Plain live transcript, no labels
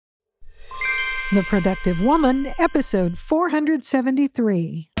The Productive Woman, episode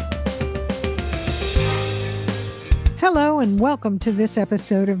 473. Hello and welcome to this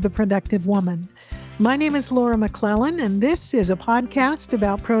episode of The Productive Woman. My name is Laura McClellan, and this is a podcast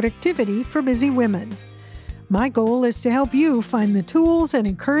about productivity for busy women. My goal is to help you find the tools and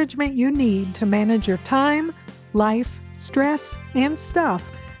encouragement you need to manage your time, life, stress, and stuff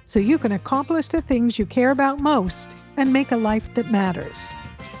so you can accomplish the things you care about most and make a life that matters.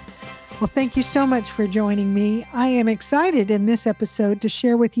 Well, thank you so much for joining me. I am excited in this episode to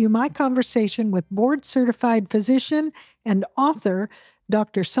share with you my conversation with board-certified physician and author,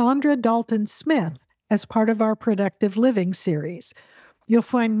 Dr. Saundra Dalton-Smith, as part of our Productive Living series. You'll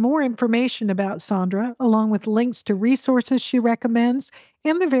find more information about Saundra, along with links to resources she recommends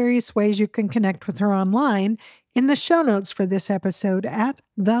and the various ways you can connect with her online in the show notes for this episode at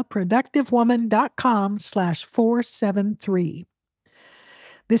theproductivewoman.com/473.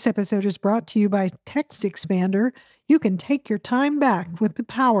 This episode is brought to you by Text Expander. You can take your time back with the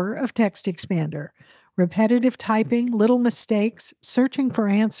power of Text Expander. Repetitive typing, little mistakes, searching for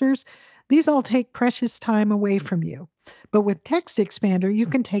answers, these all take precious time away from you. But with Text Expander, you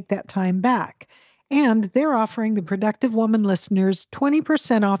can take that time back. And they're offering the Productive Woman listeners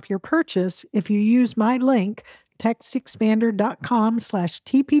 20% off your purchase if you use my link,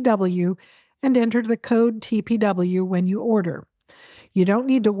 textexpander.com/TPW, and enter the code TPW when you order. You don't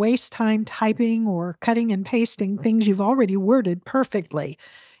need to waste time typing or cutting and pasting things you've already worded perfectly.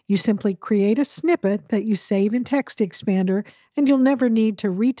 You simply create a snippet that you save in Text Expander, and you'll never need to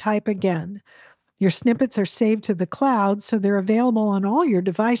retype again. Your snippets are saved to the cloud, so they're available on all your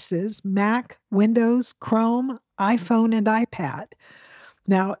devices, Mac, Windows, Chrome, iPhone, and iPad.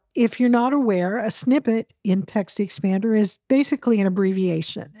 Now, if you're not aware, a snippet in Text Expander is basically an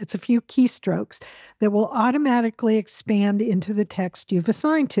abbreviation. It's a few keystrokes that will automatically expand into the text you've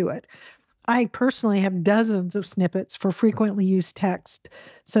assigned to it. I personally have dozens of snippets for frequently used text,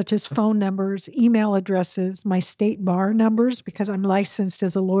 such as phone numbers, email addresses, my state bar numbers, because I'm licensed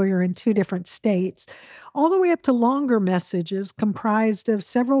as a lawyer in 2 different states, all the way up to longer messages comprised of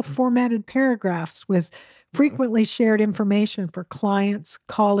several formatted paragraphs with frequently shared information for clients,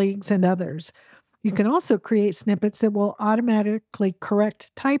 colleagues, and others. You can also create snippets that will automatically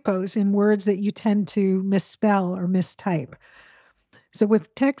correct typos in words that you tend to misspell or mistype. So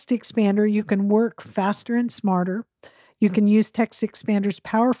with Text Expander, you can work faster and smarter. You can use Text Expander's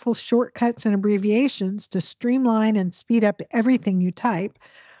powerful shortcuts and abbreviations to streamline and speed up everything you type.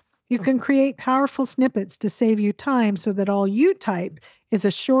 You can create powerful snippets to save you time so that all you type is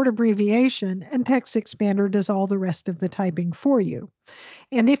a short abbreviation, and Text Expander does all the rest of the typing for you.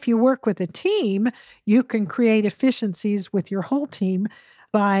 And if you work with a team, you can create efficiencies with your whole team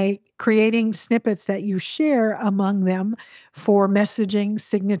by creating snippets that you share among them for messaging,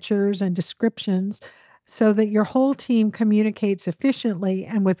 signatures, and descriptions so that your whole team communicates efficiently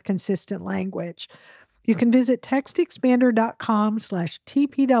and with consistent language. You can visit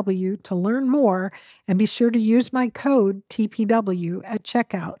textexpander.com/TPW to learn more, and be sure to use my code TPW at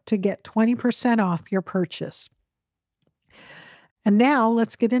checkout to get 20% off your purchase. And now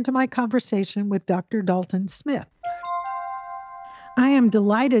let's get into my conversation with Dr. Dalton-Smith. I am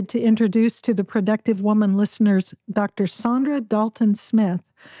delighted to introduce to the Productive Woman listeners Dr. Saundra Dalton-Smith.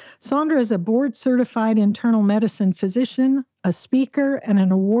 Saundra is a board-certified internal medicine physician, a speaker, and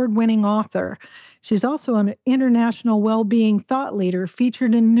an award-winning author. She's also an international well-being thought leader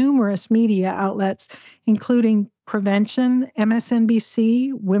featured in numerous media outlets, including Prevention,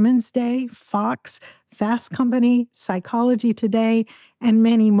 MSNBC, Women's Day, Fox, Fast Company, Psychology Today, and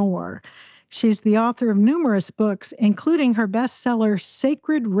many more. She's the author of numerous books, including her bestseller,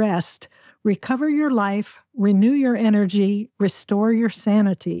 Sacred Rest: Recover Your Life, Renew Your Energy, Restore Your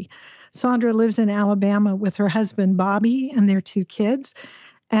Sanity. Saundra lives in Alabama with her husband, Bobby, and their 2 kids.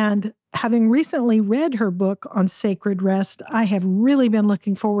 And having recently read her book on sacred rest, I have really been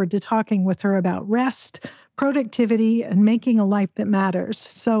looking forward to talking with her about rest, productivity, and making a life that matters.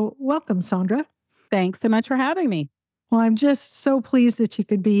 So welcome, Saundra. Thanks so much for having me. Well, I'm just so pleased that you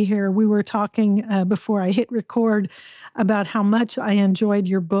could be here. We were talking before I hit record about how much I enjoyed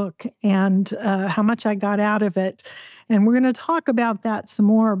your book and how much I got out of it. And we're going to talk about that some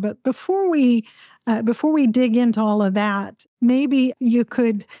more. But before we dig into all of that, maybe you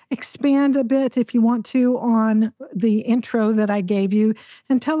could expand a bit, if you want to, on the intro that I gave you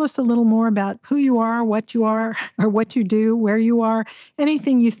and tell us a little more about who you are, or what you do, where you are,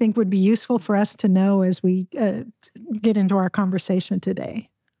 anything you think would be useful for us to know as we get into our conversation today.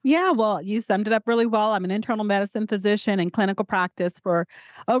 Yeah, well, you summed it up really well. I'm an internal medicine physician in clinical practice for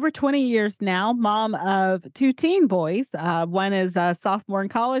over 20 years now, mom of two teen boys. One is a sophomore in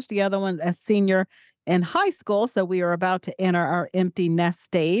college, the other one a senior in high school. So we are about to enter our empty nest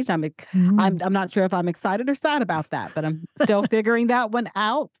stage. Mm. I'm not sure if I'm excited or sad about that, but I'm still figuring that one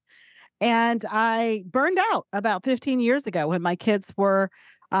out. And I burned out about 15 years ago when my kids were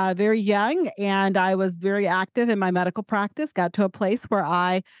very young and I was very active in my medical practice. Got to a place where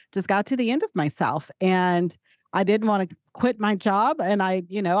I just got to the end of myself and I didn't want to quit my job. And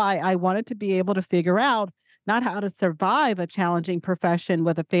I wanted to be able to figure out not how to survive a challenging profession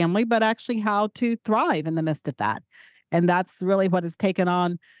with a family, but actually how to thrive in the midst of that. And that's really what has taken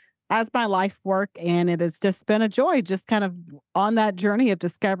on as my life work, and it has just been a joy just kind of on that journey of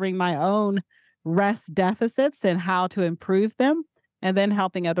discovering my own rest deficits and how to improve them, and then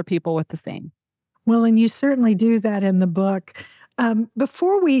helping other people with the same. Well, and you certainly do that in the book.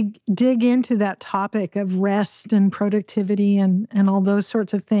 Before we dig into that topic of rest and productivity and all those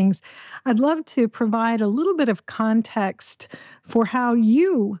sorts of things, I'd love to provide a little bit of context for how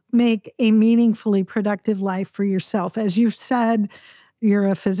you make a meaningfully productive life for yourself. As you've said, you're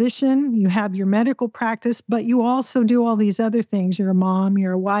a physician, you have your medical practice, but you also do all these other things. You're a mom,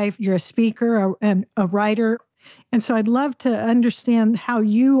 you're a wife, you're a speaker, and a writer. And so I'd love to understand how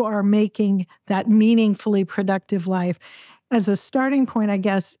you are making that meaningfully productive life. As a starting point, I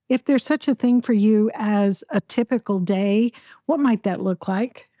guess, if there's such a thing for you as a typical day, what might that look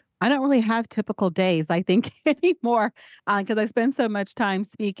like? I don't really have typical days, I think, anymore, because I spend so much time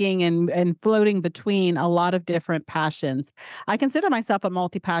speaking and floating between a lot of different passions. I consider myself a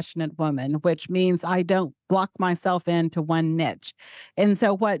multi-passionate woman, which means I don't block myself into one niche. And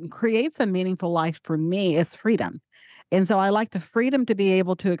so what creates a meaningful life for me is freedom. And so I like the freedom to be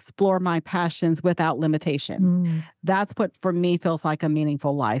able to explore my passions without limitations. Mm. That's what for me feels like a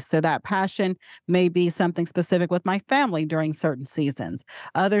meaningful life. So that passion may be something specific with my family during certain seasons.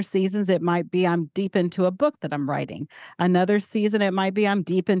 Other seasons, it might be I'm deep into a book that I'm writing. Another season, it might be I'm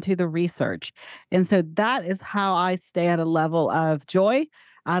deep into the research. And so that is how I stay at a level of joy,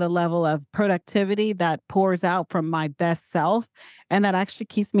 at a level of productivity that pours out from my best self. And that actually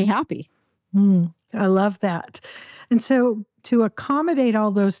keeps me happy. I love that. And so to accommodate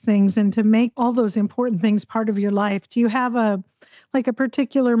all those things and to make all those important things part of your life, do you have a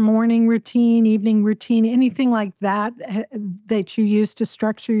particular morning routine, evening routine, anything like that that you use to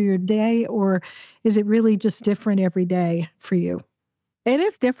structure your day, or is it really just different every day for you? It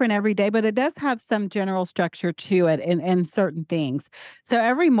is different every day, but it does have some general structure to it in certain things. So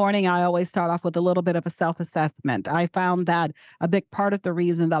every morning, I always start off with a little bit of a self assessment. I found that a big part of the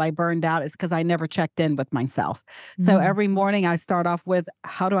reason that I burned out is because I never checked in with myself. So Mm. every morning, I start off with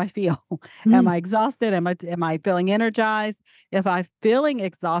how do I feel? Am Mm. I exhausted? Am I feeling energized? If I'm feeling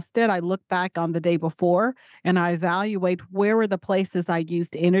exhausted, I look back on the day before and I evaluate where were the places I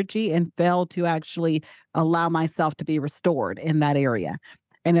used energy and failed to actually allow myself to be restored in that area.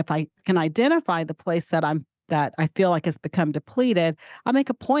 And if I can identify the place that I feel like has become depleted, I make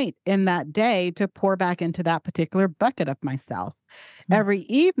a point in that day to pour back into that particular bucket of myself. Mm. Every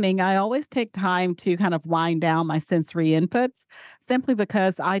evening, I always take time to kind of wind down my sensory inputs simply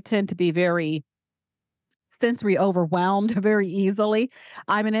because I tend to be very sensory overwhelmed very easily.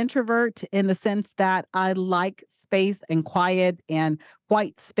 I'm an introvert in the sense that I like space and quiet and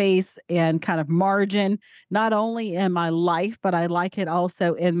white space and kind of margin, not only in my life, but I like it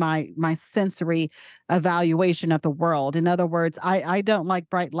also in my sensory evaluation of the world. In other words, I don't like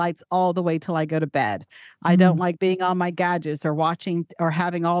bright lights all the way till I go to bed. I don't Mm. like being on my gadgets or watching or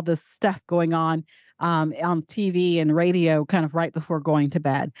having all this stuff going on TV and radio kind of right before going to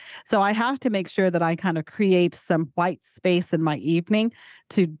bed. So I have to make sure that I kind of create some white space in my evening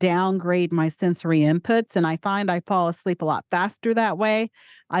to downgrade my sensory inputs. And I find I fall asleep a lot faster that way.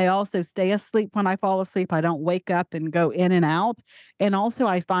 I also stay asleep when I fall asleep. I don't wake up and go in and out. And also,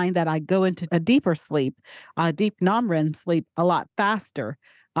 I find that I go into a deeper sleep, deep non-REM sleep a lot faster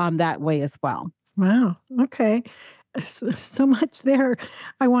that way as well. Wow. Okay. So much there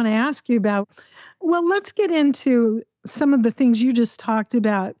I want to ask you about. Well, let's get into some of the things you just talked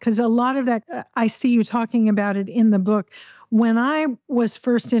about, because a lot of that, I see you talking about it in the book. When I was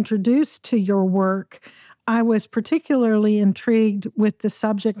first introduced to your work, I was particularly intrigued with the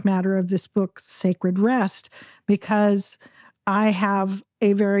subject matter of this book, Sacred Rest, because I have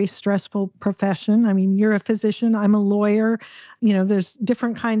a very stressful profession. I mean, you're a physician, I'm a lawyer. There's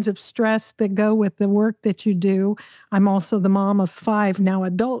different kinds of stress that go with the work that you do. I'm also the mom of 5 now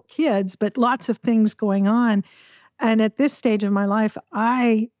adult kids, but lots of things going on. And at this stage of my life,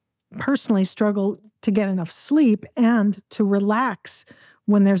 I personally struggle to get enough sleep and to relax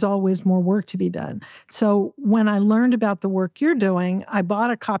when there's always more work to be done. So when I learned about the work you're doing, I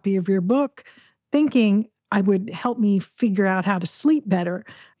bought a copy of your book thinking I would help me figure out how to sleep better.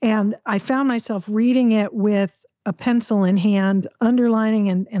 And I found myself reading it with a pencil in hand, underlining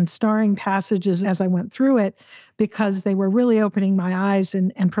and starring passages as I went through it, because they were really opening my eyes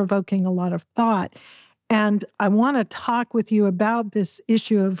and provoking a lot of thought. And I want to talk with you about this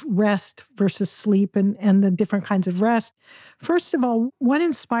issue of rest versus sleep and the different kinds of rest. First of all, what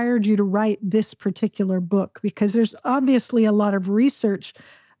inspired you to write this particular book? Because there's obviously a lot of research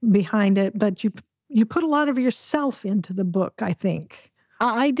behind it, but you put a lot of yourself into the book, I think.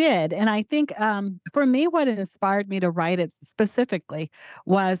 I did. And I think for me, what inspired me to write it specifically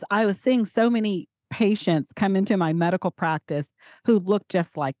was I was seeing so many patients come into my medical practice who looked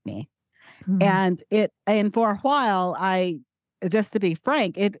just like me. Mm. And for a while, just to be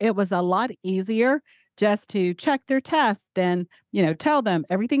frank, it was a lot easier just to check their test and, tell them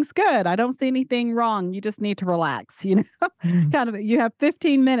everything's good. I don't see anything wrong. You just need to relax, Mm. kind of, you have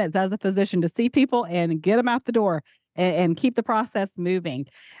 15 minutes as a physician to see people and get them out the door and keep the process moving.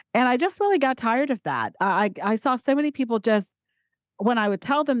 And I just really got tired of that. I saw so many people just, when I would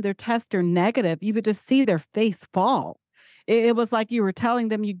tell them their tests are negative, you would just see their face fall. It was like you were telling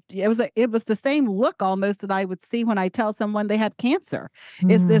them it was the same look almost that I would see when I tell someone they had cancer.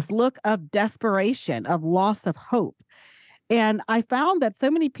 It's Mm. this look of desperation, of loss of hope. And I found that so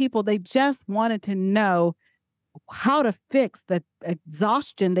many people, they just wanted to know how to fix the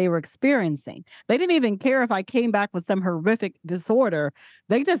exhaustion they were experiencing. They didn't even care if I came back with some horrific disorder.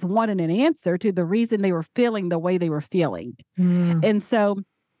 They just wanted an answer to the reason they were feeling the way they were feeling. Mm. And so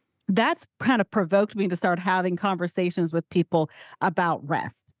that's kind of provoked me to start having conversations with people about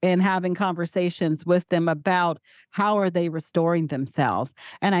rest and having conversations with them about how are they restoring themselves.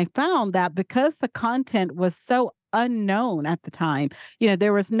 And I found that because the content was so unknown at the time,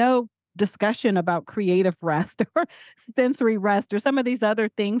 there was no discussion about creative rest or sensory rest or some of these other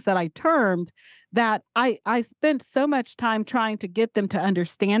things that I termed, that I spent so much time trying to get them to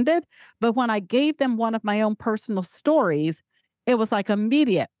understand it. But when I gave them one of my own personal stories, it was like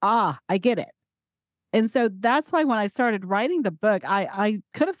immediate, I get it. And so that's why when I started writing the book, I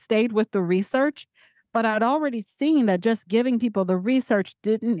could have stayed with the research, but I'd already seen that just giving people the research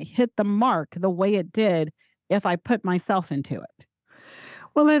didn't hit the mark the way it did if I put myself into it.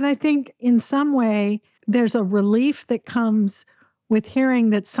 Well, and I think in some way, there's a relief that comes with hearing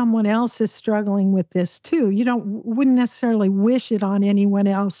that someone else is struggling with this too. Wouldn't necessarily wish it on anyone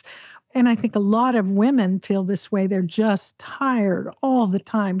else. And I think a lot of women feel this way. They're just tired all the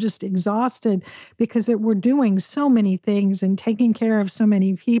time, just exhausted because we're doing so many things and taking care of so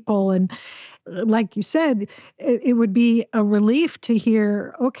many people. And like you said, it would be a relief to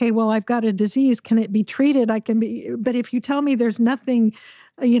hear, okay, well, I've got a disease. Can it be treated? But if you tell me there's nothing,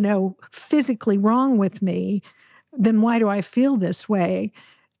 physically wrong with me, then why do I feel this way?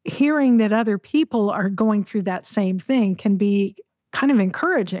 Hearing that other people are going through that same thing can be kind of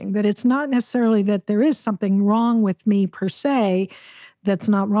encouraging, that it's not necessarily that there is something wrong with me per se, that's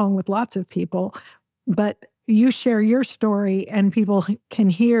not wrong with lots of people, but you share your story and people can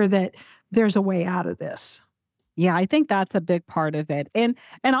hear that there's a way out of this. Yeah, I think that's a big part of it. And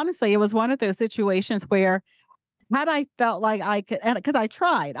honestly, it was one of those situations where had I felt like I could, and because I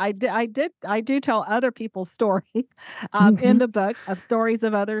tried, I do tell other people's stories in Mhm. the book of stories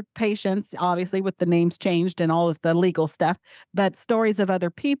of other patients, obviously with the names changed and all of the legal stuff, but stories of other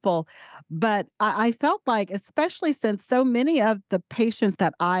people. But I felt like, especially since so many of the patients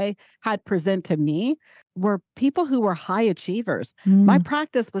that I had present to me were people who were high achievers. My Mm.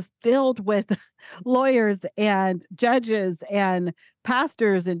 practice was filled with lawyers and judges and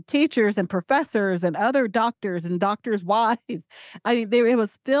pastors and teachers and professors and other doctors and doctors' wives. I mean, it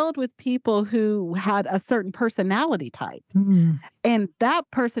was filled with people who had a certain personality type. Mm. And that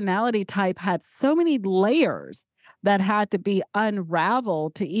personality type had so many layers that had to be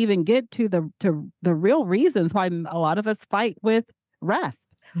unraveled to even get to the real reasons why a lot of us fight with rest.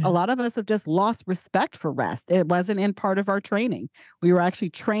 A Yeah. lot of us have just lost respect for rest. It wasn't in part of our training. We were actually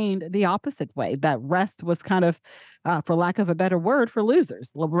trained the opposite way, that rest was kind of, for lack of a better word, for losers.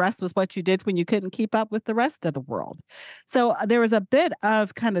 Well, rest was what you did when you couldn't keep up with the rest of the world. So there was a bit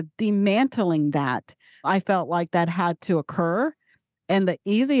of kind of dismantling that. I felt like that had to occur. And the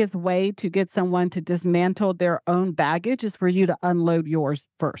easiest way to get someone to dismantle their own baggage is for you to unload yours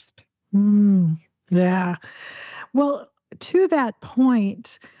first. Mm. Yeah. Well, to that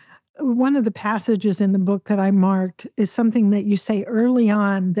point, one of the passages in the book that I marked is something that you say early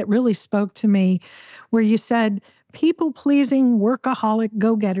on that really spoke to me, where you said, People-pleasing workaholic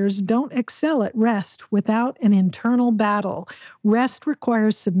go-getters don't excel at rest without an internal battle. Rest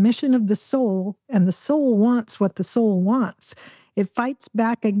requires submission of the soul, and the soul wants what the soul wants. It fights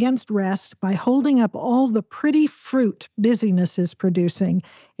back against rest by holding up all the pretty fruit busyness is producing.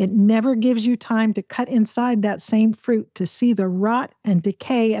 It never gives you time to cut inside that same fruit to see the rot and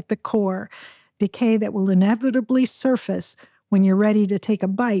decay at the core, decay that will inevitably surface when you're ready to take a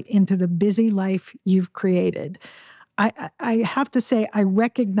bite into the busy life you've created. I have to say, I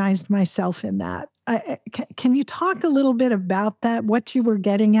recognized myself in that. Can you talk a little bit about that, what you were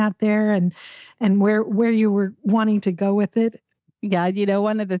getting at there and where you were wanting to go with it? Yeah,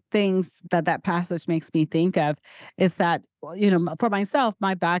 one of the things that passage makes me think of is that, for myself,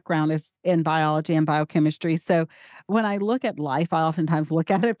 my background is in biology and biochemistry. So when I look at life, I oftentimes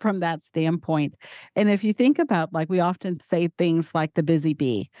look at it from that standpoint. And if you think about, like, we often say things like the busy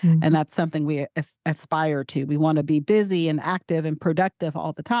bee, and that's something we aspire to. We want to be busy and active and productive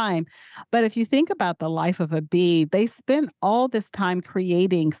all the time. But if you think about the life of a bee, they spend all this time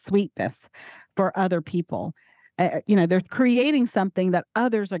creating sweetness for other people. They're creating something that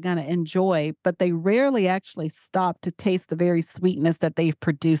others are going to enjoy, but they rarely actually stop to taste the very sweetness that they've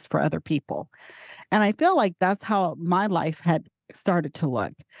produced for other people. And I feel like that's how my life had started to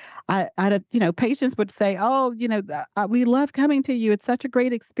look. Patients would say, "Oh, we love coming to you. It's such a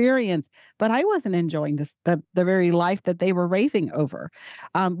great experience," but I wasn't enjoying the very life that they were raving over.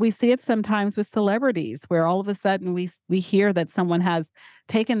 We see it sometimes with celebrities, where all of a sudden we hear that someone has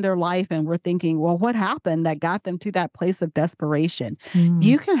taken their life, and we're thinking, "Well, what happened that got them to that place of desperation?" Mm.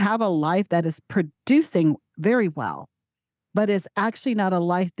 You can have a life that is producing very well, but is actually not a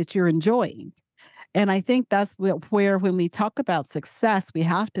life that you're enjoying. And I think that's where, when we talk about success, we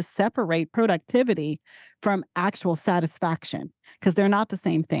have to separate productivity from actual satisfaction, because they're not the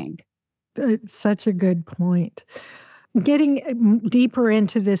same thing. Such a good point. Getting deeper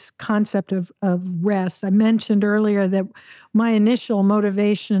into this concept of rest, I mentioned earlier that my initial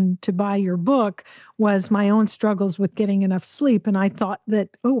motivation to buy your book was my own struggles with getting enough sleep. And I thought that,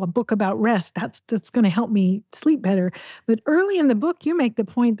 a book about rest, that's going to help me sleep better. But early in the book, you make the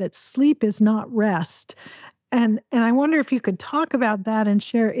point that sleep is not rest. And I wonder if you could talk about that and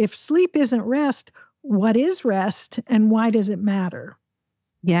share, if sleep isn't rest, what is rest and why does it matter?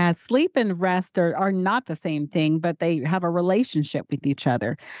 Yeah, sleep and rest are not the same thing, but they have a relationship with each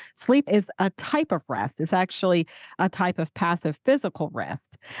other. Sleep is a type of rest. It's actually a type of passive physical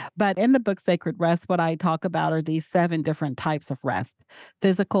rest. But in the book Sacred Rest, what I talk about are these 7 different types of rest: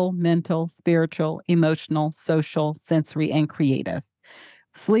 physical, mental, spiritual, emotional, social, sensory, and creative.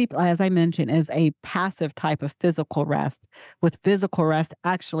 Sleep, as I mentioned, is a passive type of physical rest, with physical rest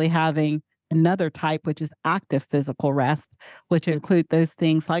actually having another type, which is active physical rest, which include those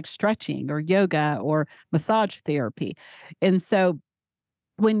things like stretching or yoga or massage therapy. And so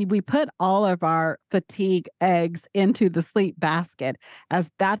when we put all of our fatigue eggs into the sleep basket, as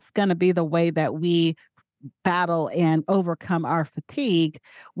that's going to be the way that we battle and overcome our fatigue,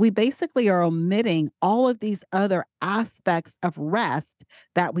 we basically are omitting all of these other aspects of rest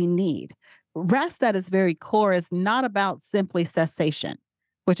that we need. Rest at its very core is not about simply cessation,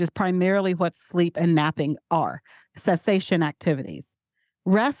 which is primarily what sleep and napping are: cessation activities.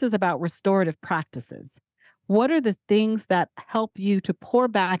 Rest is about restorative practices. What are the things that help you to pour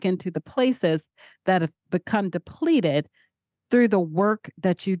back into the places that have become depleted through the work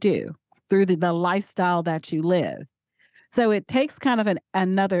that you do, through the lifestyle that you live? So it takes kind of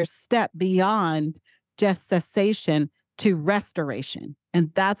another step beyond just cessation to restoration.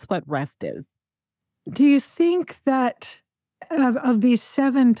 And that's what rest is. Do you think that of these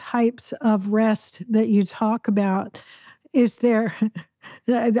 7 types of rest that you talk about, is there,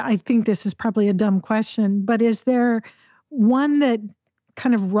 I think this is probably a dumb question, but is there one that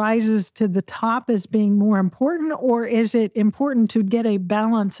kind of rises to the top as being more important, or is it important to get a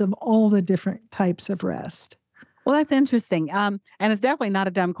balance of all the different types of rest? Well, that's interesting. And it's definitely not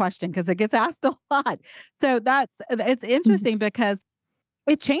a dumb question, because it gets asked a lot. So it's interesting because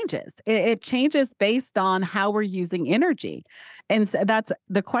it changes. It changes based on how we're using energy. And so that's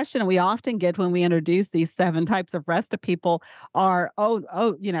the question we often get when we introduce these 7 types of rest to people are, oh,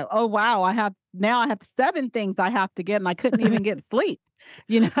 wow, I have 7 things I have to get, and I couldn't even get sleep,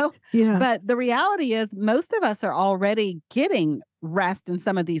 you know? Yeah. But the reality is, most of us are already getting rest in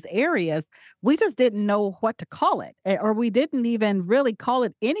some of these areas. We just didn't know what to call it, or we didn't even really call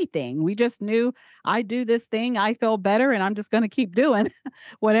it anything. We just knew, I do this thing, I feel better, and I'm just going to keep doing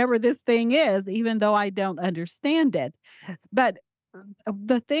whatever this thing is, even though I don't understand it. But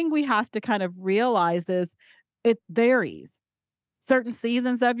the thing we have to kind of realize is, it varies. certain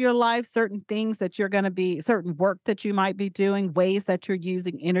seasons of your life, certain things that you're going to be, certain work that you might be doing, ways that you're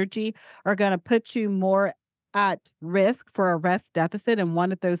using energy are going to put you more at risk for a rest deficit in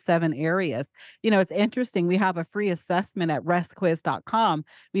one of those 7 areas. It's interesting. We have a free assessment at restquiz.com.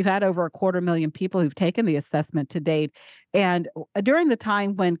 We've had over 250,000 people who've taken the assessment to date. And during the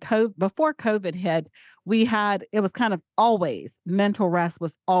time when before COVID hit, it was kind of always mental rest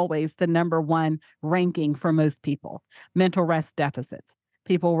was always the number one ranking for most people. Mental rest deficits.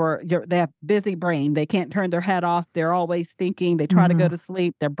 They have busy brain. They can't turn their head off. They're always thinking. They try to go to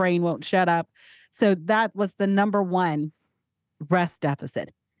sleep. Their brain won't shut up. So that was the number one rest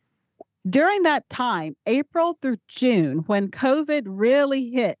deficit. During that time, April through June, when COVID really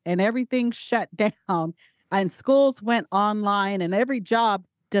hit and everything shut down and schools went online and every job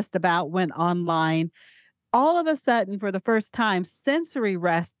just about went online, all of a sudden, for the first time, sensory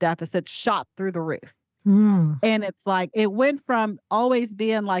rest deficits shot through the roof. And it's like it went from always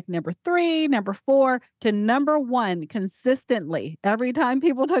being like number 3, number 4 to number 1 consistently. Every time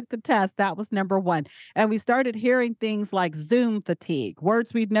people took the test, that was number 1. And we started hearing things like Zoom fatigue,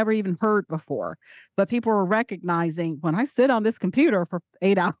 words we'd never even heard before. But people were recognizing when I sit on this computer for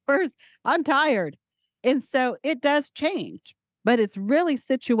 8 hours, I'm tired. And so it does change, but it's really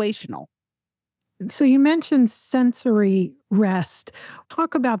situational. So you mentioned sensory rest.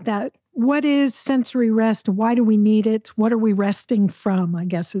 Talk about that. What is sensory rest? Why do we need it? What are we resting from, I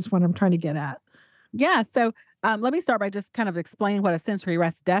guess is what I'm trying to get at. Yeah. So let me start by just kind of explaining what a sensory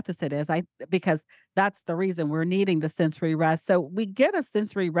rest deficit is, because that's the reason we're needing the sensory rest. So we get a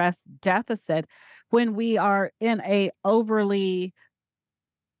sensory rest deficit when we are in a overly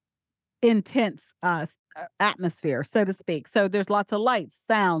intense atmosphere, so to speak. So there's lots of lights,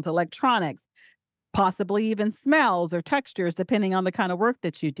 sounds, electronics, possibly even smells or textures, depending on the kind of work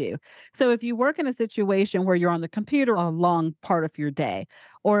that you do. So if you work in a situation where you're on the computer a long part of your day,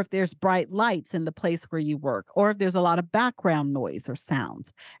 or if there's bright lights in the place where you work, or if there's a lot of background noise or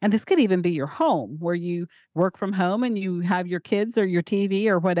sounds, and this could even be your home where you work from home and you have your kids or your TV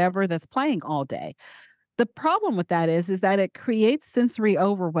or whatever that's playing all day. The problem with that is that it creates sensory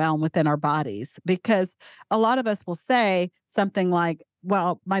overwhelm within our bodies, because a lot of us will say something like,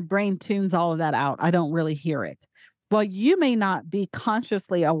 well, my brain tunes all of that out. I don't really hear it. Well, you may not be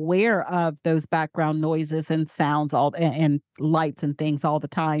consciously aware of those background noises and sounds and lights and things all the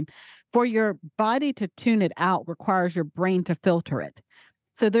time. For your body to tune it out requires your brain to filter it.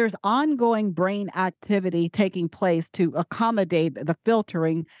 So there's ongoing brain activity taking place to accommodate the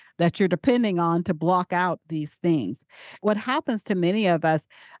filtering that you're depending on to block out these things. What happens to many of us,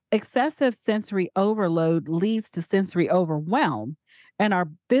 excessive sensory overload leads to sensory overwhelm. And our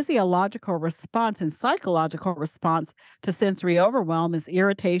physiological response and psychological response to sensory overwhelm is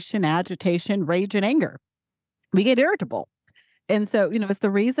irritation, agitation, rage, and anger. We get irritable. And so, it's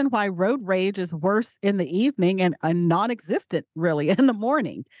the reason why road rage is worse in the evening and non-existent really in the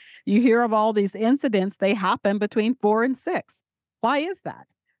morning. You hear of all these incidents, they happen between 4 and 6. Why is that?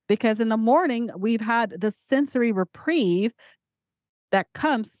 Because in the morning, we've had the sensory reprieve that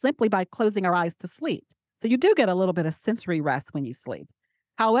comes simply by closing our eyes to sleep. So you do get a little bit of sensory rest when you sleep.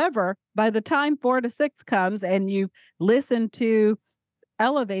 However, by the time 4 to 6 comes and you listen to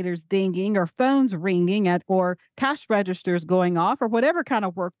elevators dinging or phones ringing or cash registers going off or whatever kind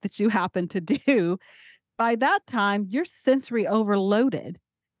of work that you happen to do, by that time, you're sensory overloaded.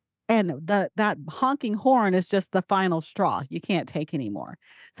 And that honking horn is just the final straw. You can't take anymore.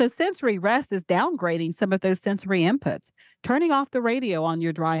 So sensory rest is downgrading some of those sensory inputs, turning off the radio on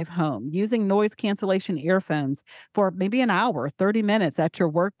your drive home, using noise cancellation earphones for maybe an hour, 30 minutes at your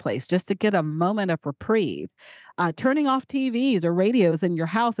workplace just to get a moment of reprieve. Turning off TVs or radios in your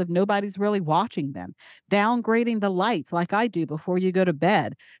house if nobody's really watching them, downgrading the lights like I do before you go to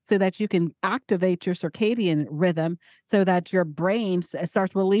bed so that you can activate your circadian rhythm so that your brain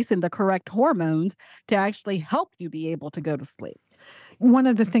starts releasing the correct hormones to actually help you be able to go to sleep. One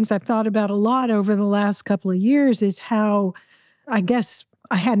of the things I've thought about a lot over the last couple of years is how, I guess,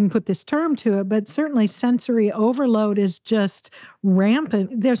 I hadn't put this term to it, but certainly sensory overload is just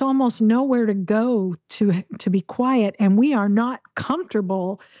rampant. There's almost nowhere to go to be quiet. And we are not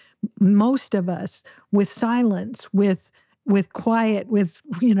comfortable, most of us, with silence, with quiet, with,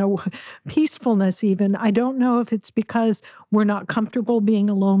 peacefulness even. I don't know if it's because we're not comfortable being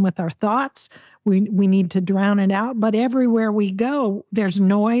alone with our thoughts. We need to drown it out. But everywhere we go, there's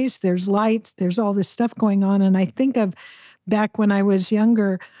noise, there's lights, there's all this stuff going on. And I think of back when I was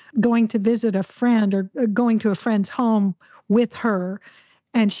younger, going to visit a friend or going to a friend's home with her.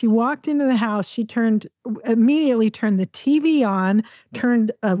 And she walked into the house. She immediately turned the TV on,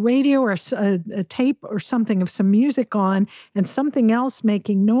 turned a radio or a tape or something of some music on, and something else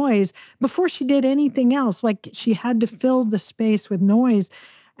making noise before she did anything else. Like she had to fill the space with noise.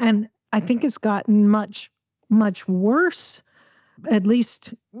 And I think it's gotten much, much worse, at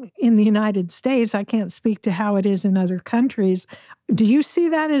least in the United States. I can't speak to how it is in other countries. Do you see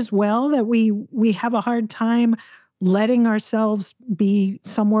that as well, that we have a hard time letting ourselves be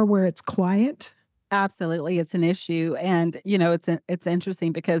somewhere where it's quiet? Absolutely, it's an issue, and it's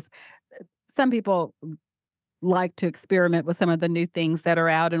interesting because some people like to experiment with some of the new things that are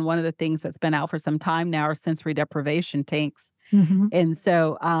out, and one of the things that's been out for some time now are sensory deprivation tanks. Mm-hmm. And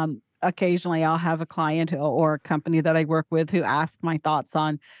so, occasionally I'll have a client or a company that I work with who asks my thoughts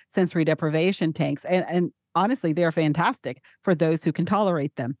on sensory deprivation tanks, and honestly, they're fantastic for those who can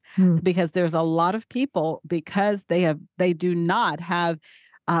tolerate them, because there's a lot of people, because they do not have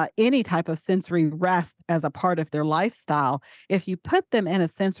any type of sensory rest as a part of their lifestyle. If you put them in a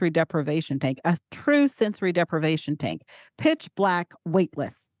sensory deprivation tank, a true sensory deprivation tank, pitch black,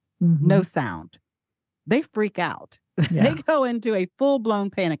 weightless, no sound, they freak out. Yeah. They go into a full-blown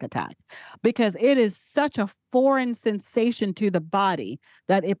panic attack because it is such a foreign sensation to the body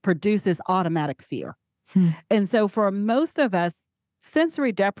that it produces automatic fear. And so for most of us,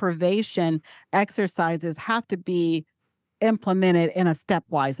 sensory deprivation exercises have to be implemented in a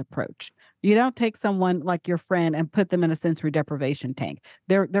stepwise approach. You don't take someone like your friend and put them in a sensory deprivation tank.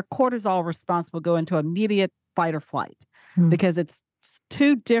 Their cortisol response will go into immediate fight or flight because it's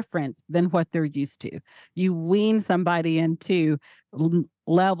too different than what they're used to. You wean somebody into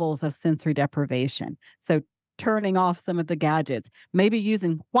levels of sensory deprivation. So turning off some of the gadgets, maybe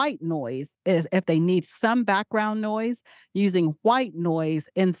using white noise is if they need some background noise, using white noise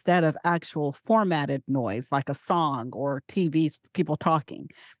instead of actual formatted noise like a song or TV people talking.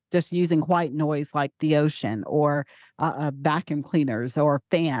 Just using white noise like the ocean or vacuum cleaners or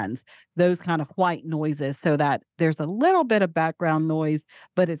fans, those kind of white noises, so that there's a little bit of background noise,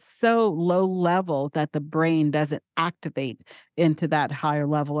 but it's so low level that the brain doesn't activate into that higher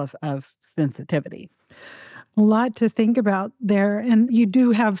level of sensitivity. A lot to think about there. And you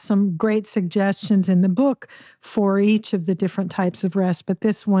do have some great suggestions in the book for each of the different types of rest. But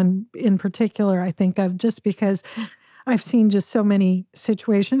this one in particular, I think of just because I've seen just so many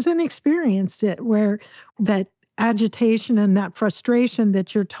situations and experienced it where that agitation and that frustration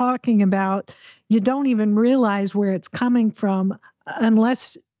that you're talking about, you don't even realize where it's coming from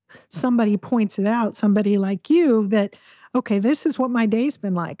unless somebody points it out, somebody like you, that, okay, this is what my day's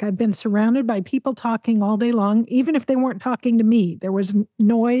been like. I've been surrounded by people talking all day long, even if they weren't talking to me. There was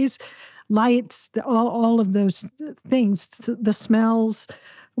noise, lights, all of those things, the smells,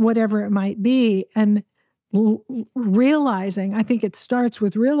 whatever it might be. And realizing, I think it starts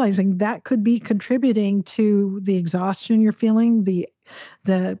with realizing that could be contributing to the exhaustion you're feeling, the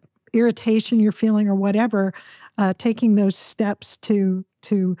irritation you're feeling, or whatever. Taking those steps to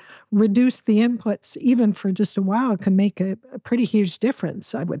reduce the inputs, even for just a while, can make a pretty huge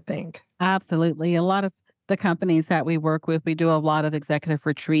difference, I would think. Absolutely. A lot of the companies that we work with, we do a lot of executive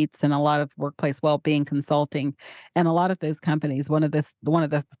retreats and a lot of workplace well-being consulting. And a lot of those companies, one of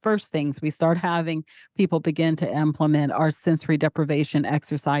the first things we start having people begin to implement are sensory deprivation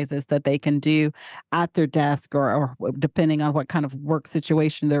exercises that they can do at their desk or depending on what kind of work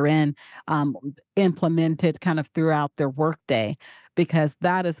situation they're in, implemented kind of throughout their workday. Because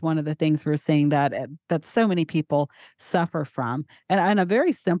that is one of the things we're seeing that so many people suffer from. And a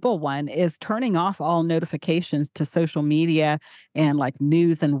very simple one is turning off all notifications to social media and like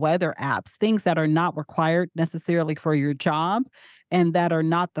news and weather apps, things that are not required necessarily for your job and that are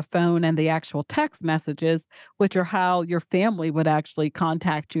not the phone and the actual text messages, which are how your family would actually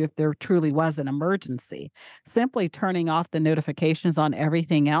contact you if there truly was an emergency. Simply turning off the notifications on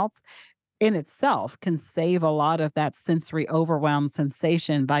everything else in itself can save a lot of that sensory overwhelm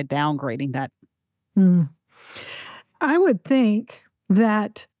sensation by downgrading that. I would think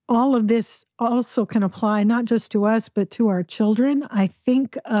that all of this also can apply not just to us, but to our children. I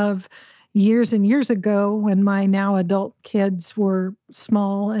think of years and years ago when my now adult kids were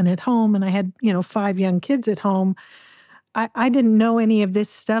small and at home, and I had, 5 young kids at home. I didn't know any of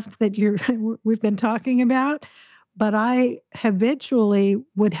this stuff that we've been talking about. But I habitually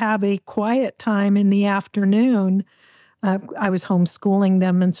would have a quiet time in the afternoon. I was homeschooling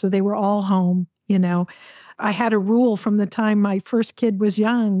them, and so they were all home, I had a rule from the time my first kid was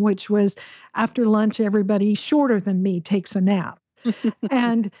young, which was after lunch, everybody shorter than me takes a nap.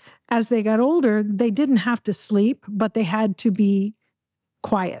 And as they got older, they didn't have to sleep, but they had to be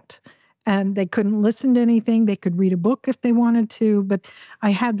quiet. and they couldn't listen to anything. They could read a book if they wanted to, but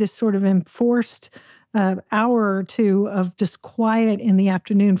I had this sort of enforced hour or two of just quiet in the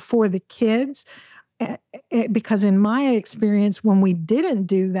afternoon for the kids. Because in my experience, when we didn't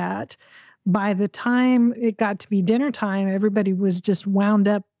do that, by the time it got to be dinner time, everybody was just wound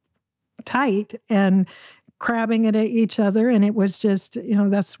up tight and crabbing at each other, and it was just,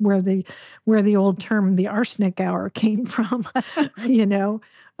 that's where the old term the arsenic hour came from. you know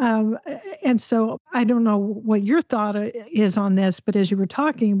and so I don't know what your thought is on this, but as you were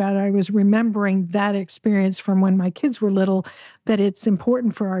talking about it, I was remembering that experience from when my kids were little, that it's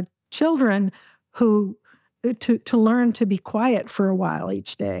important for our children who to learn to be quiet for a while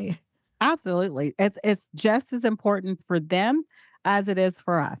each day. Absolutely. It's just as important for them as it is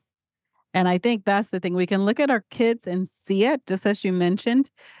for us. And I think that's the thing. We can look at our kids and see it, just as you mentioned.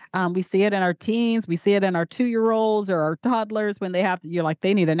 We see it in our teens. We see it in our 2-year-olds or our toddlers when they you're like,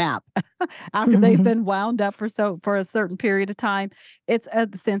 they need a nap after they've been wound up for a certain period of time. It's a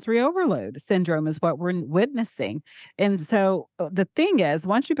sensory overload syndrome is what we're witnessing. And so the thing is,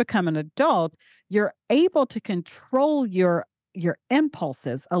 once you become an adult, you're able to control your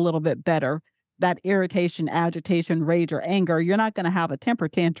impulses a little bit better. That irritation, agitation, rage, or anger, you're not going to have a temper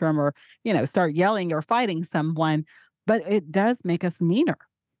tantrum or, start yelling or fighting someone, but it does make us meaner.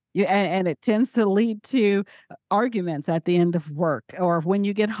 And it tends to lead to arguments at the end of work, or when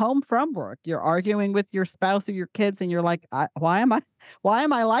you get home from work, you're arguing with your spouse or your kids, and you're like, why am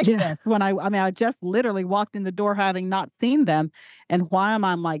I like this? When I just literally walked in the door having not seen them, and why am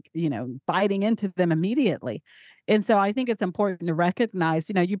I like, biting into them immediately? And so I think it's important to recognize,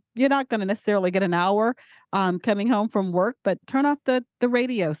 you're not going to necessarily get an hour coming home from work, but turn off the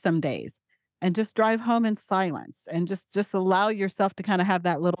radio some days and just drive home in silence and just allow yourself to kind of have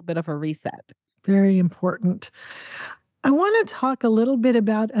that little bit of a reset. Very important. I want to talk a little bit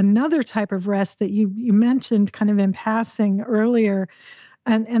about another type of rest that you mentioned kind of in passing earlier,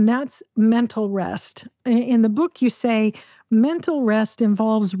 and that's mental rest. In the book, you say mental rest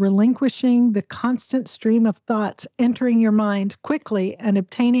involves relinquishing the constant stream of thoughts entering your mind quickly and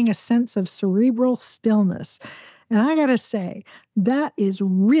obtaining a sense of cerebral stillness. And I got to say, that is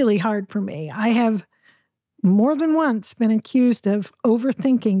really hard for me. I have more than once been accused of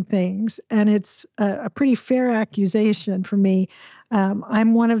overthinking things, and it's a pretty fair accusation for me.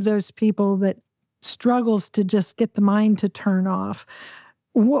 I'm one of those people that struggles to just get the mind to turn off.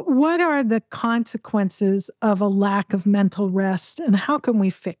 What are the consequences of a lack of mental rest, and how can we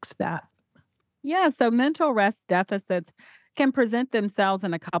fix that? Yeah, so mental rest deficits can present themselves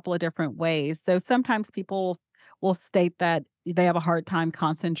in a couple of different ways. So sometimes people will state that they have a hard time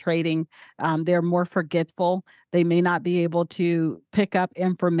concentrating. They're more forgetful. They may not be able to pick up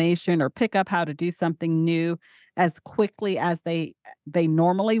information or pick up how to do something new as quickly as they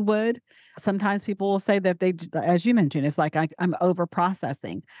normally would. Sometimes people will say that as you mentioned, it's like I'm over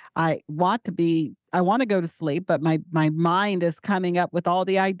processing. I want to go to sleep, but my mind is coming up with all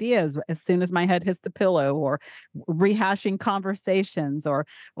the ideas as soon as my head hits the pillow, or rehashing conversations, or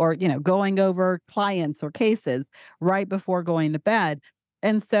going over clients or cases right before going to bed.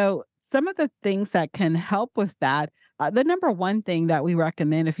 And so some of the things that can help with that, the number one thing that we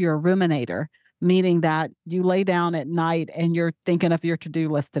recommend if you're a ruminator, meaning that you lay down at night and you're thinking of your to-do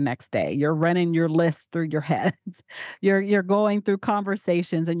list the next day. You're running your list through your head. You're going through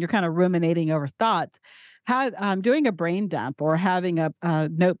conversations and you're kind of ruminating over thoughts. Doing a brain dump or having a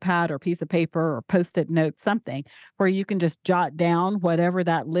notepad or piece of paper or post-it note, something where you can just jot down whatever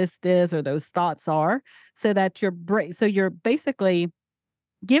that list is or those thoughts are, so that you're basically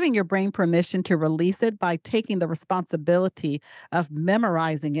giving your brain permission to release it by taking the responsibility of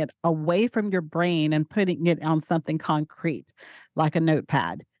memorizing it away from your brain and putting it on something concrete, like a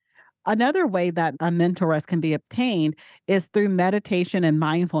notepad. Another way that a mental rest can be obtained is through meditation and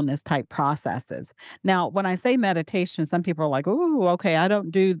mindfulness type processes. Now, when I say meditation, some people are like, "Oh, okay, I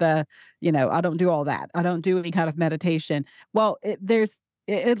don't do I don't do all that. I don't do any kind of meditation." Well,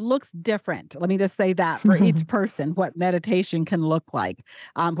 it looks different. Let me just say that for each person, what meditation can look like,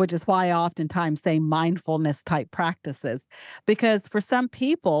 which is why I oftentimes say mindfulness type practices, because for some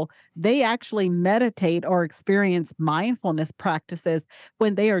people, they actually meditate or experience mindfulness practices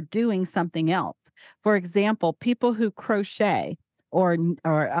when they are doing something else. For example, people who crochet or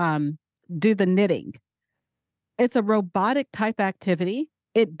do the knitting, it's a robotic type activity.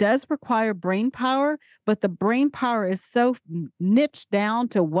 It does require brain power, but the brain power is so niched down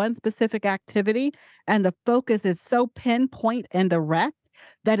to one specific activity, and the focus is so pinpoint and direct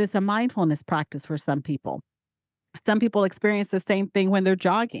that it's a mindfulness practice for some people. Some people experience the same thing when they're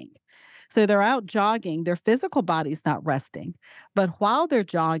jogging. So they're out jogging, their physical body's not resting. But while they're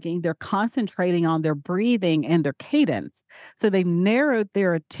jogging, they're concentrating on their breathing and their cadence. So they've narrowed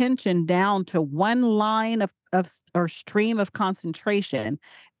their attention down to one line of or stream of concentration.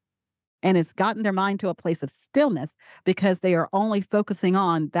 And it's gotten their mind to a place of stillness because they are only focusing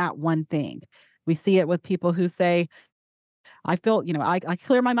on that one thing. We see it with people who say, I feel, I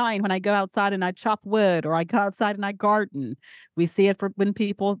clear my mind when I go outside and I chop wood or I go outside and I garden. We see it for when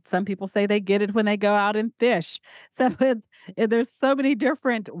some people say they get it when they go out and fish. So there's so many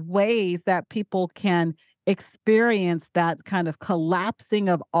different ways that people can experience that kind of collapsing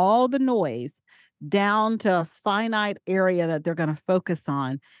of all the noise down to a finite area that they're going to focus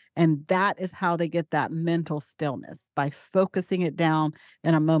on. And that is how they get that mental stillness, by focusing it down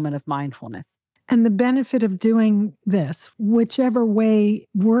in a moment of mindfulness. And the benefit of doing this, whichever way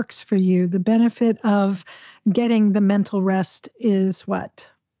works for you, the benefit of getting the mental rest is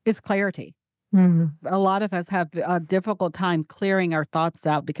what? It's clarity. Mm-hmm. A lot of us have a difficult time clearing our thoughts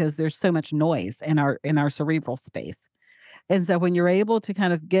out because there's so much noise in our cerebral space. And so when you're able to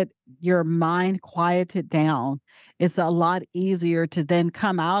kind of get your mind quieted down, it's a lot easier to then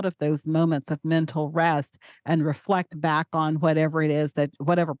come out of those moments of mental rest and reflect back on whatever it is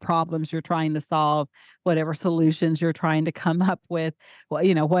whatever problems you're trying to solve, whatever solutions you're trying to come up with,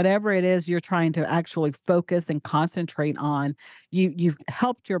 whatever it is you're trying to actually focus and concentrate on. You've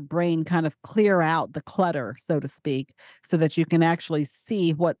helped your brain kind of clear out the clutter, so to speak, so that you can actually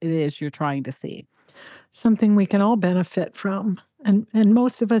see what it is you're trying to see. Something we can all benefit from, and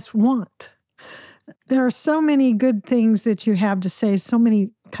most of us want. There are so many good things that you have to say, so many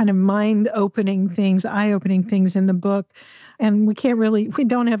kind of mind-opening things, eye-opening things in the book, and we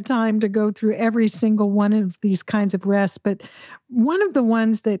don't have time to go through every single one of these kinds of rests, but one of the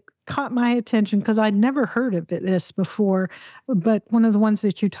ones that caught my attention, because I'd never heard of this before, but one of the ones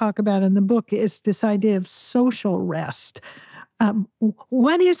that you talk about in the book is this idea of social rest.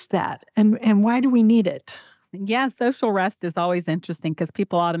 What is that, and why do we need it? Yeah, social rest is always interesting because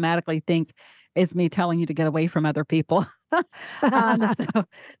people automatically think it's me telling you to get away from other people. So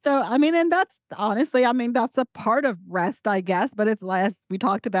I mean, and that's honestly, I mean, that's a part of rest, I guess. But it's less. We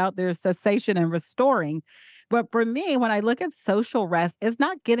talked about there's cessation and restoring. But for me, when I look at social rest, it's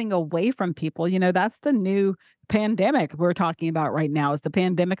not getting away from people. That's the new pandemic we're talking about right now, is the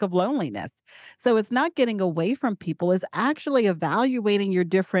pandemic of loneliness. So it's not getting away from people, it's actually evaluating your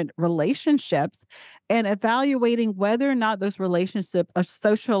different relationships and evaluating whether or not those relationships are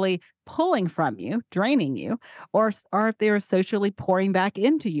socially pulling from you, draining you, or if they're socially pouring back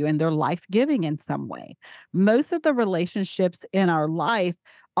into you and they're life-giving in some way. Most of the relationships in our life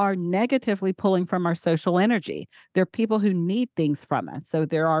are negatively pulling from our social energy. They're people who need things from us. So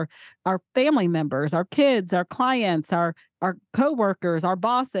there are our family members, our kids, our clients, our coworkers, our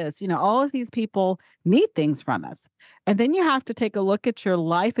bosses, all of these people need things from us. And then you have to take a look at your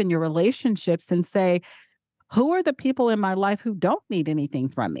life and your relationships and say, who are the people in my life who don't need anything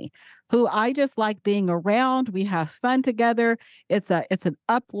from me, who I just like being around? We have fun together. It's an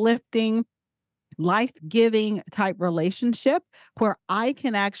uplifting, life-giving type relationship where I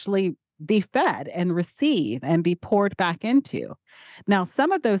can actually be fed and receive and be poured back into. Now,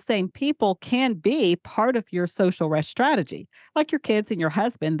 some of those same people can be part of your social rest strategy, like your kids and your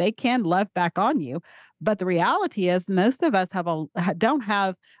husband. They can love back on you. But the reality is most of us don't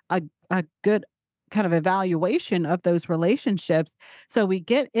have a good kind of evaluation of those relationships. So we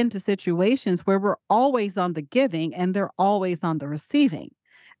get into situations where we're always on the giving and they're always on the receiving.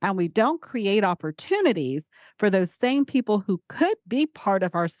 And we don't create opportunities for those same people who could be part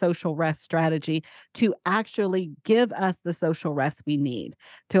of our social rest strategy to actually give us the social rest we need,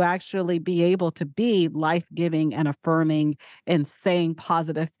 to actually be able to be life-giving and affirming and saying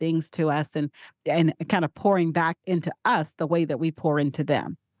positive things to us and kind of pouring back into us the way that we pour into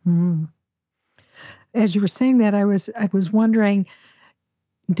them. Mm. As you were saying that, I was wondering,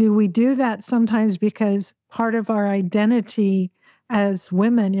 do we do that sometimes because part of our identity as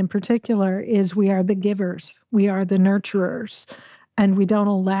women in particular is we are the givers, we are the nurturers, and we don't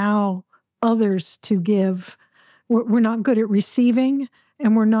allow others to give. We're not good at receiving,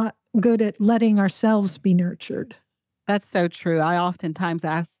 and we're not good at letting ourselves be nurtured. That's so true. I oftentimes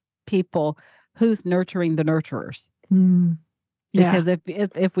ask people, who's nurturing the nurturers? Mm. Yeah. Because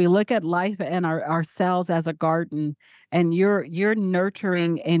if we look at life and ourselves as a garden, and you're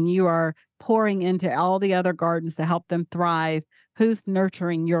nurturing and you are pouring into all the other gardens to help them thrive, who's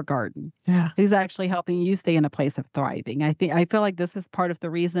nurturing your garden? Yeah. Who's actually helping you stay in a place of thriving? I feel like this is part of the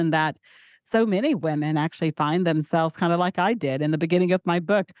reason that so many women actually find themselves kind of like I did in the beginning of my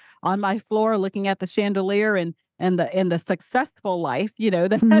book, on my floor looking at the chandelier and and the successful life,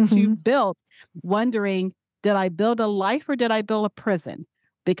 that Hmm. you've built, wondering, did I build a life or did I build a prison?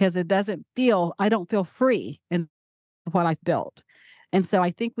 Because I don't feel free in what I've built. And so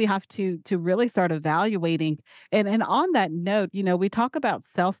I think we have to really start evaluating. And on that note, we talk about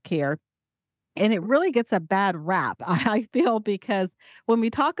self-care, and it really gets a bad rap, I feel, because when we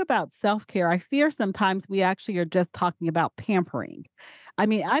talk about self-care, I fear sometimes we actually are just talking about pampering. I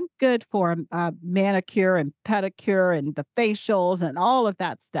mean, I'm good for manicure and pedicure and the facials and all of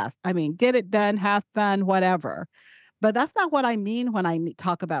that stuff. I mean, get it done, have fun, whatever. But that's not what I mean when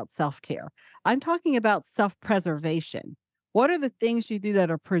talk about self-care. I'm talking about self-preservation. What are the things you do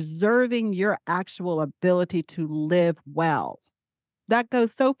that are preserving your actual ability to live well? That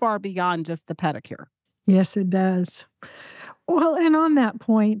goes so far beyond just the pedicure. Yes, it does. Well, and on that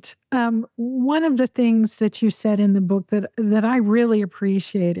point, one of the things that you said in the book that I really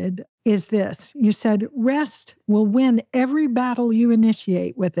appreciated is this. You said, rest will win every battle you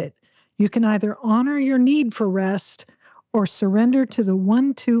initiate with it. You can either honor your need for rest or surrender to the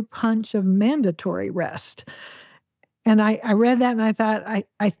 1-2 punch of mandatory rest. And I read that and I thought,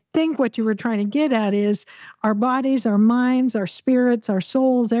 I think what you were trying to get at is our bodies, our minds, our spirits, our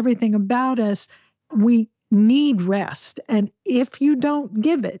souls, everything about us, we need rest. And if you don't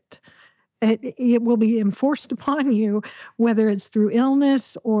give it, it will be enforced upon you, whether it's through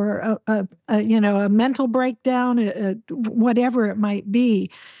illness or a mental breakdown, whatever it might be.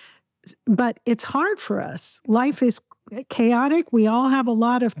 But it's hard for us. Life is chaotic. We all have a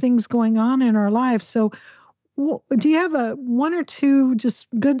lot of things going on in our lives. So do you have one or two just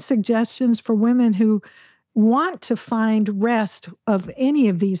good suggestions for women who want to find rest of any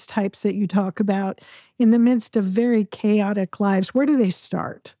of these types that you talk about in the midst of very chaotic lives? Where do they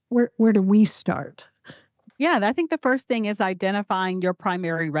start? Where do we start? Yeah, and I think the first thing is identifying your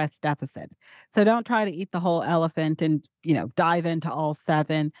primary rest deficit. So don't try to eat the whole elephant and, dive into all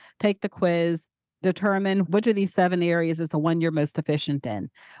seven. Take the quiz, determine which of these seven areas is the one you're most efficient in.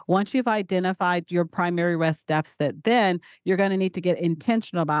 Once you've identified your primary rest deficit, then you're going to need to get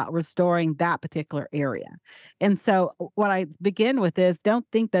intentional about restoring that particular area. And so what I begin with is, don't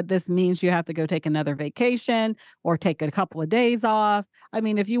think that this means you have to go take another vacation or take a couple of days off. I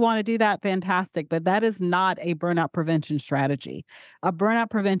mean, if you want to do that, fantastic, but that is not a burnout prevention strategy. A burnout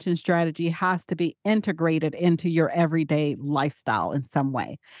prevention strategy has to be integrated into your everyday lifestyle in some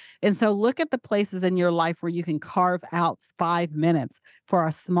way. And so look at the places in your life where you can carve out 5 minutes for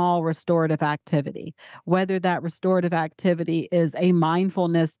a small restorative activity, whether that restorative activity is a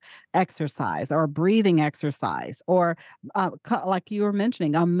mindfulness exercise or a breathing exercise, or like you were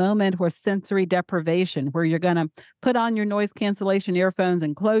mentioning, a moment where sensory deprivation, where you're going to put on your noise cancellation earphones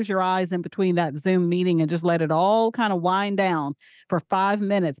and close your eyes in between that Zoom meeting and just let it all kind of wind down for 5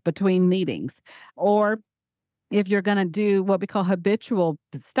 minutes between meetings. Or if you're going to do what we call habitual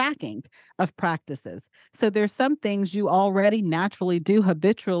stacking of practices. So there's some things you already naturally do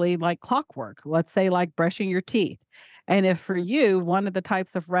habitually, like clockwork, let's say like brushing your teeth. And if for you, one of the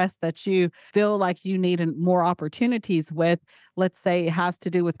types of rest that you feel like you need more opportunities with, let's say it has to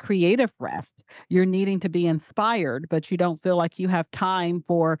do with creative rest, you're needing to be inspired, but you don't feel like you have time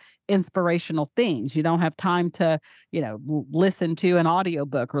for inspirational things. You don't have time to, listen to an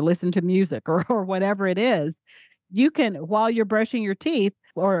audiobook or listen to music or whatever it is. You can, while you're brushing your teeth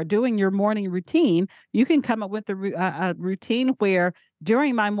or doing your morning routine, you can come up with a routine where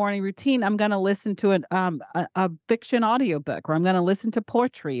during my morning routine, I'm going to listen to a fiction audiobook, or I'm going to listen to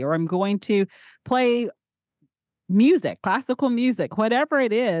poetry, or I'm going to play music, classical music, whatever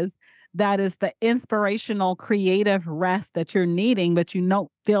it is that is the inspirational, creative rest that you're needing, but you don't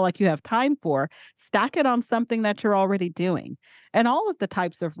feel like you have time for. Stack it on something that you're already doing. And all of the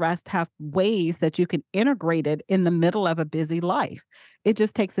types of rest have ways that you can integrate it in the middle of a busy life. It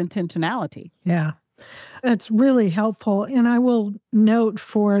just takes intentionality. Yeah. It's really helpful. And I will note,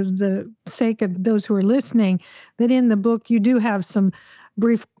 for the sake of those who are listening, that in the book you do have some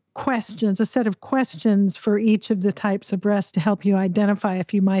brief questions, a set of questions for each of the types of rest to help you identify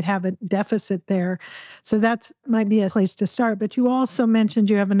if you might have a deficit there. So that might be a place to start. But you also mentioned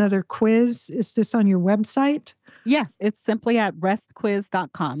you have another quiz. Is this on your website? Yes, it's simply at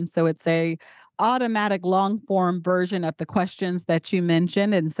restquiz.com. So it's a automatic long form version of the questions that you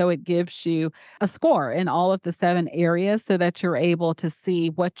mentioned. And so it gives you a score in all of the seven areas so that you're able to see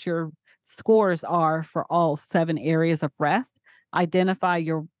what your scores are for all seven areas of rest, identify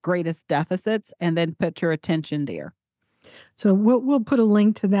your greatest deficits, and then put your attention there. So we'll put a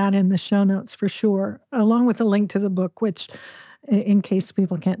link to that in the show notes for sure, along with a link to the book, which, in case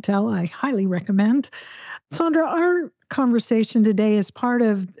people can't tell, I highly recommend. Saundra, our conversation today is part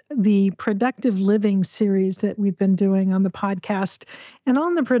of the Productive Living series that we've been doing on the podcast. And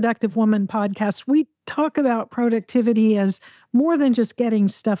on the Productive Woman podcast, we talk about productivity as more than just getting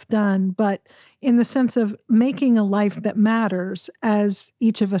stuff done, but in the sense of making a life that matters, as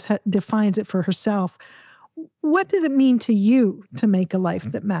each of us defines it for herself. What does it mean to you to make a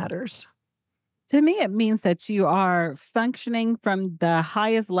life that matters? To me, it means that you are functioning from the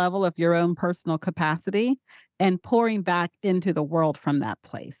highest level of your own personal capacity and pouring back into the world from that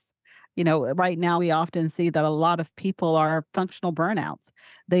place. Right now we often see that a lot of people are functional burnouts.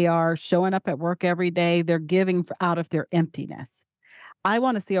 They are showing up at work every day. They're giving out of their emptiness. I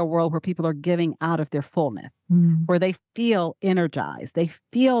want to see a world where people are giving out of their fullness, where they feel energized. They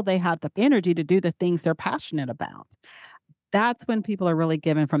feel they have the energy to do the things they're passionate about. That's when people are really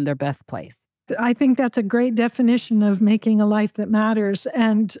giving from their best place. I think that's a great definition of making a life that matters.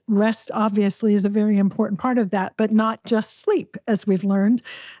 And rest, obviously, is a very important part of that, but not just sleep, as we've learned.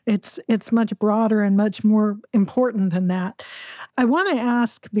 It's much broader and much more important than that. I want to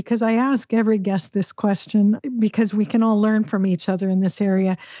ask, because I ask every guest this question, because we can all learn from each other in this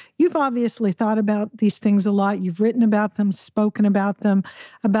area. You've obviously thought about these things a lot. You've written about them, spoken about them,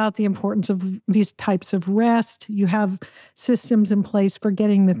 about the importance of these types of rest. You have systems in place for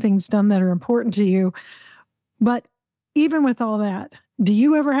getting the things done that are important to you. But even with all that, do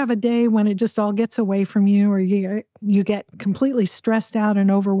you ever have a day when it just all gets away from you, or you get completely stressed out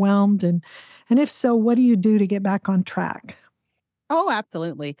and overwhelmed? And if so, what do you do to get back on track? Oh,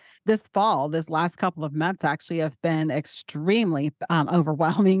 absolutely. This fall, this last couple of months actually have been extremely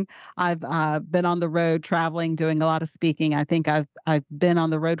overwhelming. I've been on the road traveling, doing a lot of speaking. I think I've been on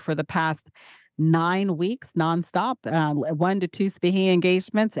the road for the past 9 weeks nonstop, 1 to 2 speaking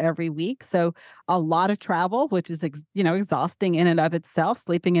engagements every week. So a lot of travel, which is exhausting in and of itself.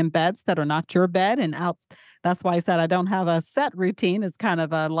 Sleeping in beds that are not your bed and out. That's why I said I don't have a set routine. It's kind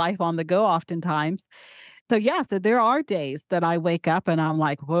of a life on the go oftentimes. So there are days that I wake up and I'm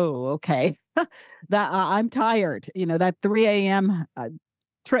like, whoa, okay, that I'm tired. That 3 a.m.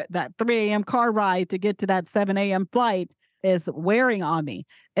 Trip, that 3 a.m. car ride to get to that 7 a.m. flight is wearing on me.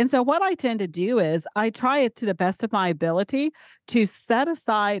 And so what I tend to do is I try it to the best of my ability to set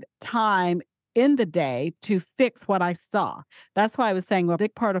aside time in the day to fix what I saw. That's why I was saying, well, a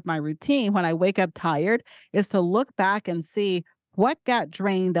big part of my routine when I wake up tired is to look back and see what got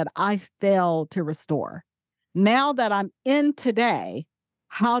drained that I failed to restore. Now that I'm in today,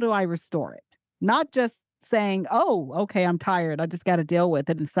 how do I restore it? Not just saying, oh, okay, I'm tired. I just got to deal with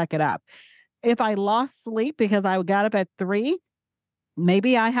it and suck it up. If I lost sleep because I got up at 3,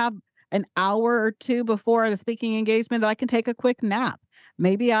 maybe I have an hour or 2 before the speaking engagement that I can take a quick nap.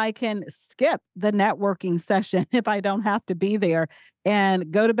 Maybe I can skip the networking session if I don't have to be there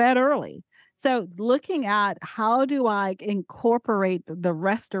and go to bed early. So looking at how do I incorporate the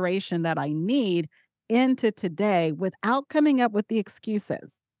restoration that I need into today without coming up with the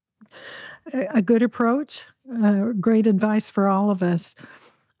excuses. A good approach, great advice for all of us.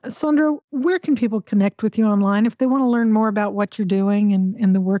 Saundra, where can people connect with you online if they want to learn more about what you're doing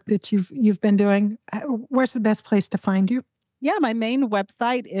and the work that you've been doing? Where's the best place to find you? Yeah, my main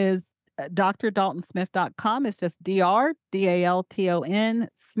website is drdaltonsmith.com. It's just DRDALTON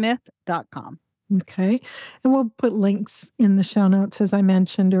Smith.com. Okay. And we'll put links in the show notes, as I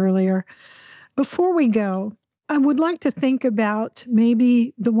mentioned earlier. Before we go, I would like to think about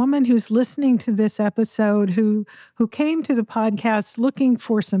maybe the woman who's listening to this episode who came to the podcast looking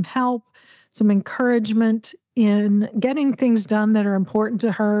for some help, some encouragement in getting things done that are important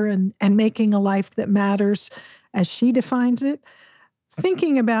to her and making a life that matters as she defines it,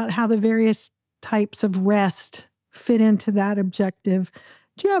 thinking about how the various types of rest fit into that objective.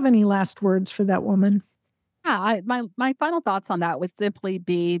 Do you have any last words for that woman? Yeah, my final thoughts on that would simply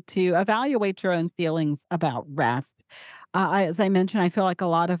be to evaluate your own feelings about rest. As I mentioned, I feel like a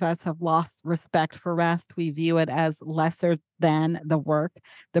lot of us have lost respect for rest. We view it as lesser than the work,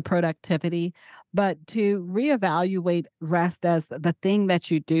 the productivity, but to reevaluate rest as the thing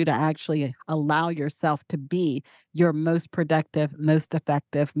that you do to actually allow yourself to be your most productive, most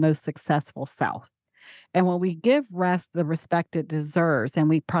effective, most successful self. And when we give rest the respect it deserves and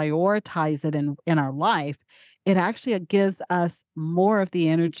we prioritize it in our life, it actually gives us more of the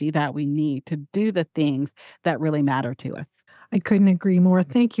energy that we need to do the things that really matter to us. I couldn't agree more.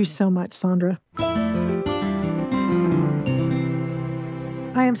 Thank you so much, Saundra.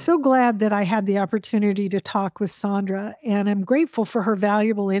 I am so glad that I had the opportunity to talk with Saundra, and I'm grateful for her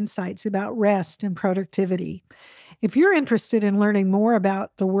valuable insights about rest and productivity. If you're interested in learning more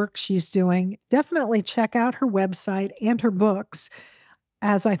about the work she's doing, definitely check out her website and her books.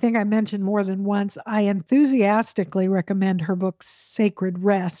 as I think I mentioned more than once, I enthusiastically recommend her book, Sacred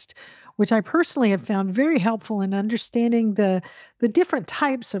Rest, which I personally have found very helpful in understanding the different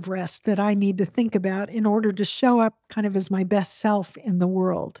types of rest that I need to think about in order to show up kind of as my best self in the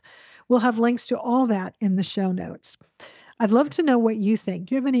world. We'll have links to all that in the show notes. I'd love to know what you think.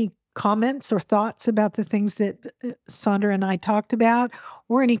 Do you have any comments or thoughts about the things that Saundra and I talked about,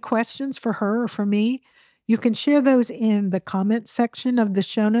 or any questions for her or for me? You can share those in the comments section of the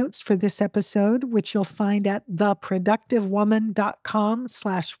show notes for this episode, which you'll find at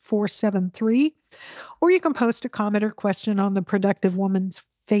theproductivewoman.com/473, or you can post a comment or question on the Productive Woman's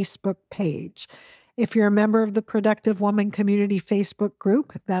Facebook page. If you're a member of the Productive Woman Community Facebook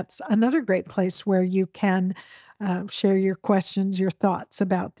group, that's another great place where you can share your questions, your thoughts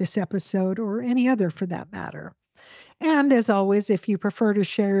about this episode, or any other for that matter. And as always, if you prefer to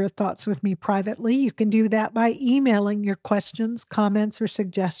share your thoughts with me privately, you can do that by emailing your questions, comments, or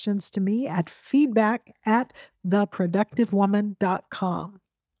suggestions to me at feedback@theproductivewoman.com.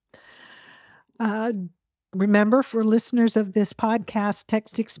 Remember, for listeners of this podcast,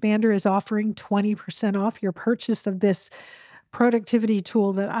 Text Expander is offering 20% off your purchase of this productivity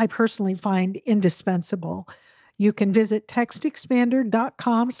tool that I personally find indispensable. You can visit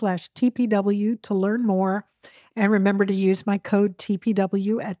textexpander.com/TPW to learn more. And remember to use my code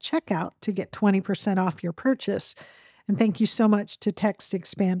TPW at checkout to get 20% off your purchase. And thank you so much to Text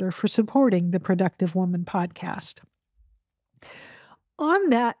Expander for supporting the Productive Woman podcast. On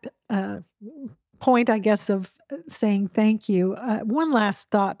that point, I guess, of saying thank you, one last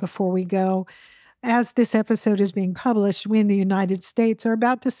thought before we go. As this episode is being published, we in the United States are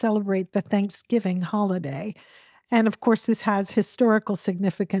about to celebrate the Thanksgiving holiday. And of course, this has historical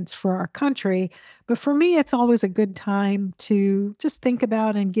significance for our country. But for me, it's always a good time to just think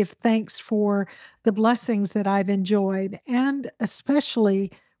about and give thanks for the blessings that I've enjoyed, and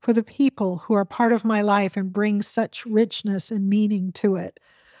especially for the people who are part of my life and bring such richness and meaning to it.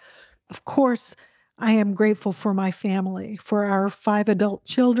 Of course, I am grateful for my family, for our 5 adult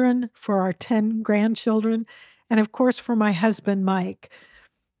children, for our 10 grandchildren, and of course, for my husband, Mike.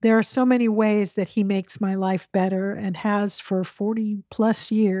 There are so many ways that he makes my life better and has for 40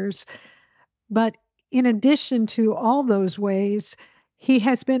 plus years. But in addition to all those ways, he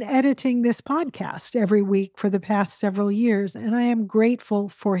has been editing this podcast every week for the past several years, and I am grateful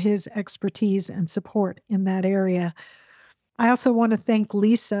for his expertise and support in that area. I also want to thank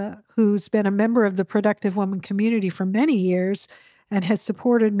Lisa, who's been a member of the Productive Woman community for many years and has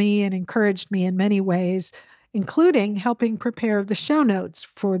supported me and encouraged me in many ways, including helping prepare the show notes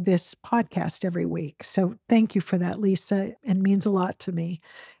for this podcast every week. So thank you for that, Lisa. It means a lot to me,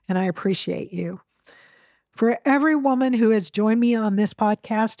 and I appreciate you. For every woman who has joined me on this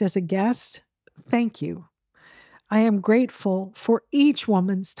podcast as a guest, thank you. I am grateful for each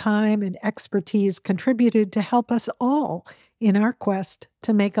woman's time and expertise contributed to help us all in our quest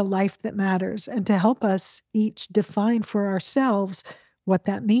to make a life that matters and to help us each define for ourselves what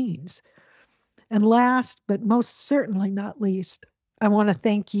that means. And last, but most certainly not least, I want to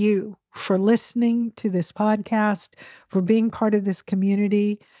thank you for listening to this podcast, for being part of this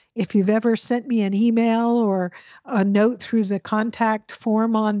community. If you've ever sent me an email or a note through the contact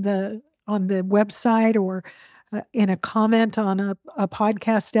form on the website, or in a comment on a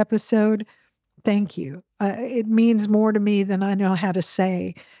podcast episode, thank you. It means more to me than I know how to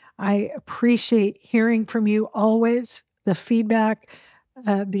say. I appreciate hearing from you always, the feedback,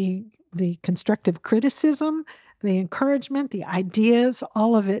 the constructive criticism, the encouragement, the ideas,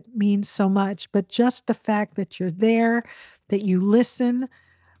 all of it means so much. But just the fact that you're there, that you listen,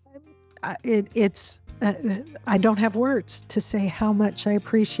 I don't have words to say how much I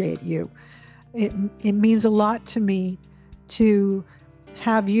appreciate you. It means a lot to me to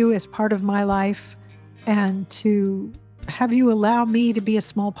have you as part of my life and to have you allow me to be a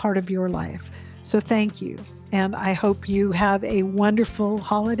small part of your life. So thank you. And I hope you have a wonderful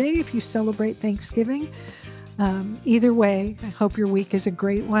holiday if you celebrate Thanksgiving. Either way, I hope your week is a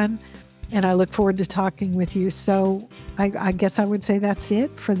great one. And I look forward to talking with you. So I guess I would say that's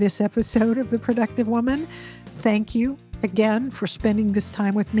it for this episode of The Productive Woman. Thank you again for spending this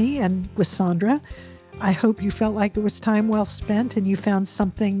time with me and with Saundra. I hope you felt like it was time well spent and you found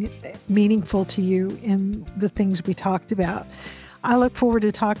something meaningful to you in the things we talked about. I look forward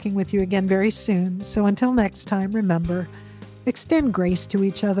to talking with you again very soon. So until next time, remember, extend grace to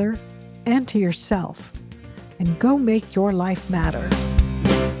each other and to yourself, and go make your life matter.